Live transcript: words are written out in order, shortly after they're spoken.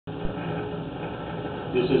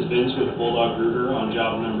This is Vince with Bulldog Rooter on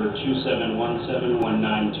job number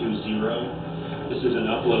 27171920. This is an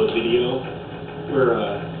upload video. We're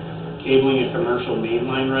cabling a commercial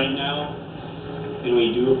main line right now, and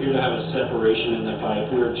we do appear to have a separation in the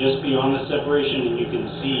pipe. We're just beyond the separation, and you can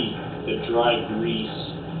see the dry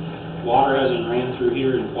grease. Water hasn't ran through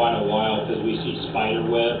here in quite a while because we see spider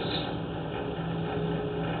webs.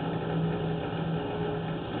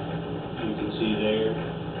 You can see there.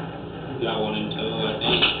 Got one in tow, I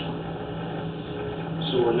think.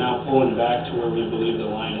 So we're now pulling back to where we believe the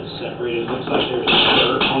line is separated. It looks like there's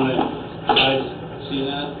dirt on it. Guys, see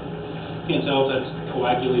that? Can't tell if that's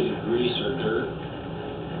coagulated grease or dirt.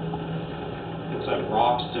 Looks like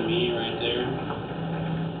rocks to me right there.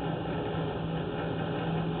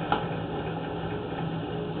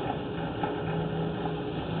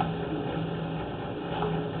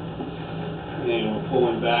 And then we're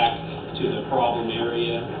pulling back to the problem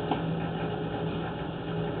area.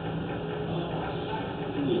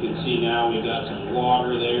 You can see now we've got some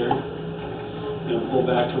water there. I'm going to pull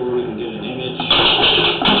back to where we can get an image.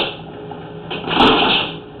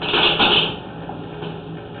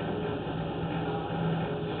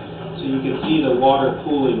 So you can see the water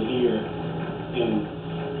pooling here, and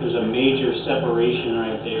there's a major separation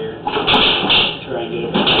right there. Try and get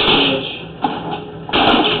a better image.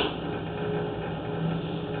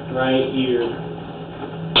 Right here.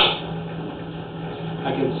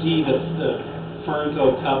 I can see the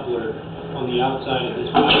Fernco coupler on the outside of this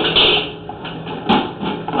pipe.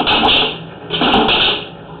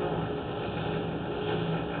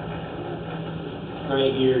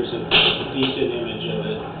 Right here is a decent image of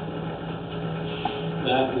it.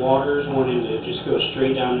 That water is wanting to just go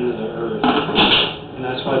straight down into the earth, and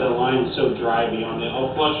that's why the line is so dry beyond it.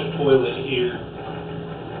 I'll flush a toilet here.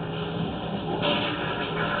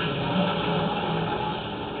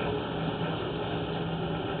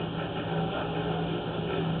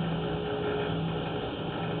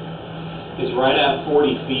 Is right at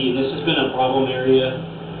 40 feet, and this has been a problem area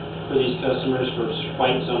for these customers for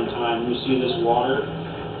quite some time. You see this water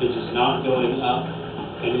is just not going up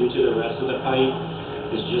and into the rest of the pipe.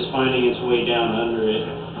 It's just finding its way down under it.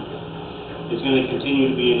 It's going to continue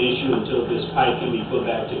to be an issue until this pipe can be put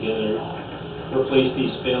back together. Replace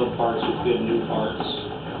these failed parts with good new parts.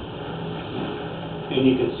 And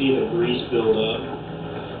you can see the grease build up.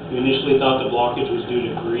 We initially thought the blockage was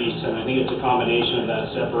due to grease, and I think it's a combination of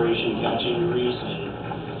that separation catching grease and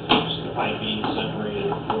just the pipe being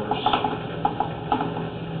separated, of course.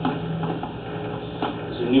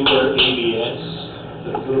 It's a newer ABS,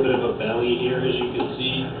 with a little bit of a belly here, as you can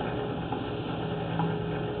see.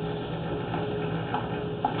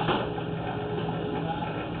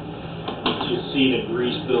 You just see the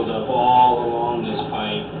grease build up all along this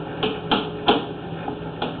pipe.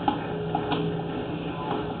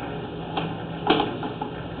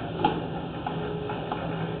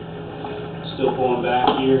 Still pulling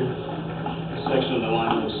back here. This section of the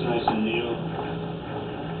line looks nice and new.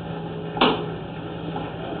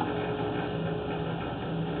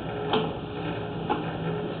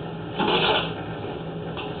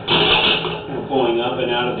 We're pulling up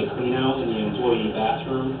and out of the cleanout in the employee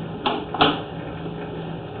bathroom.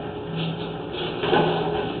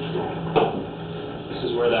 This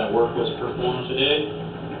is where that work was performed today.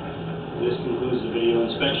 This concludes the video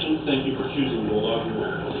inspection. Thank you for choosing Bulldog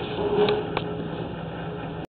Rooter.